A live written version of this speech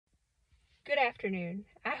afternoon.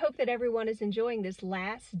 I hope that everyone is enjoying this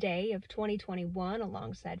last day of 2021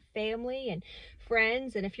 alongside family and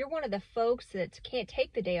friends. And if you're one of the folks that can't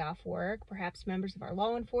take the day off work, perhaps members of our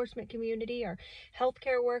law enforcement community, our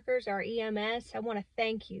healthcare workers, our EMS, I want to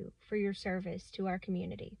thank you for your service to our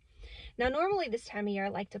community. Now, normally this time of year, I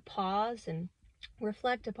like to pause and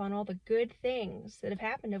reflect upon all the good things that have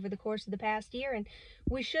happened over the course of the past year, and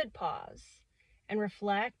we should pause and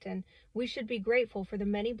reflect, and we should be grateful for the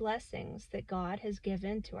many blessings that God has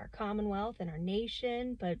given to our Commonwealth and our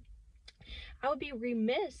nation. But I would be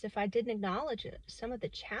remiss if I didn't acknowledge some of the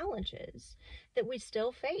challenges that we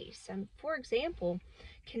still face. For example,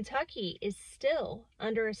 Kentucky is still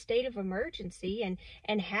under a state of emergency and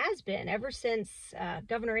has been ever since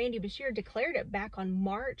Governor Andy Beshear declared it back on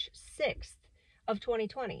March 6th of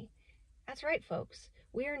 2020. That's right, folks.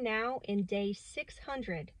 We are now in day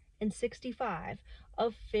 665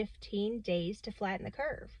 of 15 days to flatten the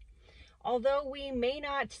curve. Although we may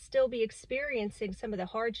not still be experiencing some of the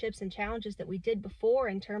hardships and challenges that we did before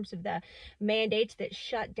in terms of the mandates that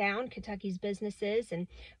shut down Kentucky's businesses and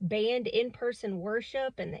banned in-person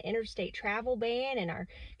worship and the interstate travel ban and our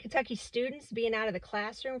Kentucky students being out of the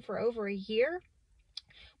classroom for over a year,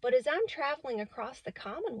 but as I'm traveling across the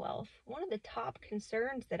Commonwealth, one of the top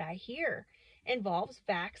concerns that I hear involves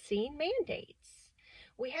vaccine mandates.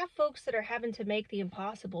 We have folks that are having to make the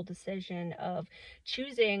impossible decision of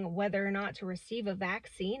choosing whether or not to receive a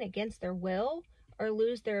vaccine against their will or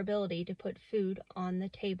lose their ability to put food on the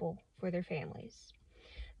table for their families.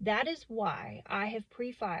 That is why I have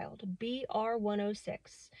pre-filed BR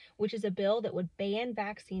 106, which is a bill that would ban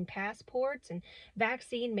vaccine passports and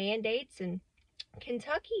vaccine mandates, and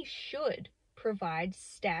Kentucky should provide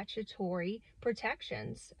statutory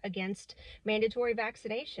protections against mandatory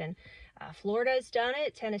vaccination. Florida's done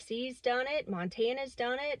it, Tennessee's done it, Montana's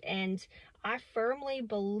done it, and I firmly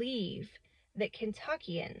believe that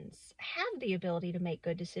Kentuckians have the ability to make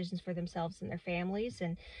good decisions for themselves and their families,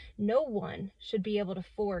 and no one should be able to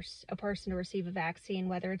force a person to receive a vaccine,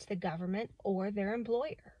 whether it's the government or their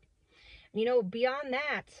employer. Beyond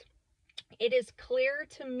that, it is clear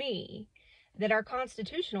to me that our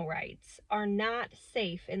constitutional rights are not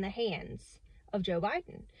safe in the hands of Joe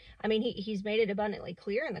Biden. He's made it abundantly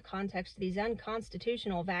clear in the context of these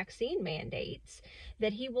unconstitutional vaccine mandates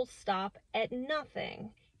that he will stop at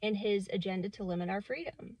nothing in his agenda to limit our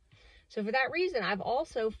freedom. So for that reason, I've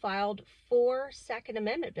also filed 4 Second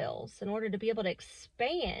Amendment bills in order to be able to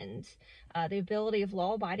expand the ability of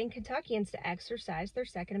law-abiding Kentuckians to exercise their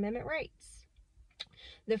Second Amendment rights.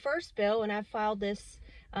 The first bill, and I've filed this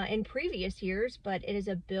in previous years, but it is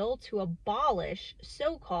a bill to abolish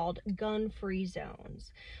so-called gun-free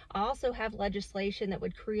zones. I also have legislation that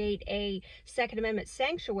would create a Second Amendment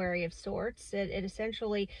sanctuary of sorts. It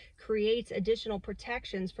essentially creates additional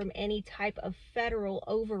protections from any type of federal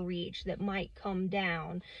overreach that might come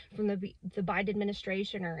down from the Biden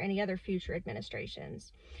administration or any other future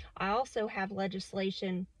administrations. I also have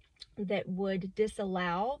legislation that would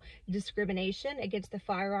disallow discrimination against the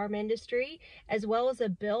firearm industry, as well as a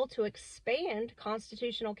bill to expand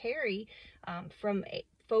constitutional carry from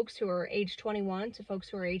folks who are age 21 to folks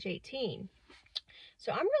who are age 18.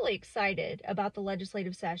 So I'm really excited about the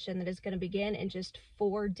legislative session that is going to begin in just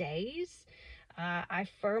 4 days. I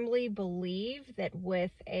firmly believe that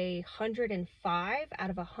with 105 out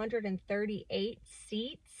of 138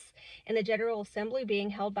 seats in the General Assembly being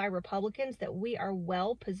held by Republicans, that we are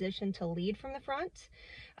well positioned to lead from the front.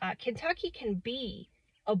 Kentucky can be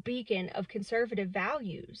a beacon of conservative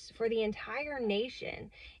values for the entire nation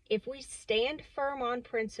if we stand firm on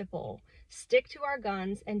principle, stick to our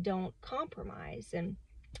guns, and don't compromise. And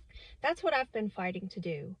that's what I've been fighting to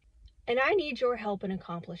do. And I need your help in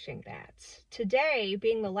accomplishing that. Today,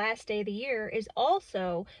 being the last day of the year, is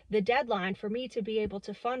also the deadline for me to be able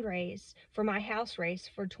to fundraise for my House race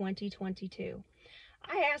for 2022.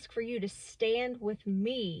 I ask for you to stand with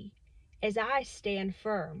me as I stand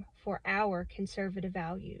firm for our conservative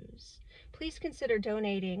values. Please consider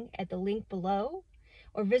donating at the link below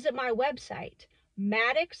or visit my website,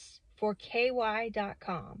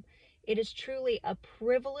 maddoxforky.com. It is truly a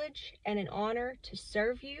privilege and an honor to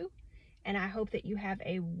serve you, and I hope that you have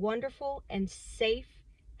a wonderful and safe,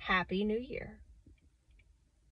 happy New Year.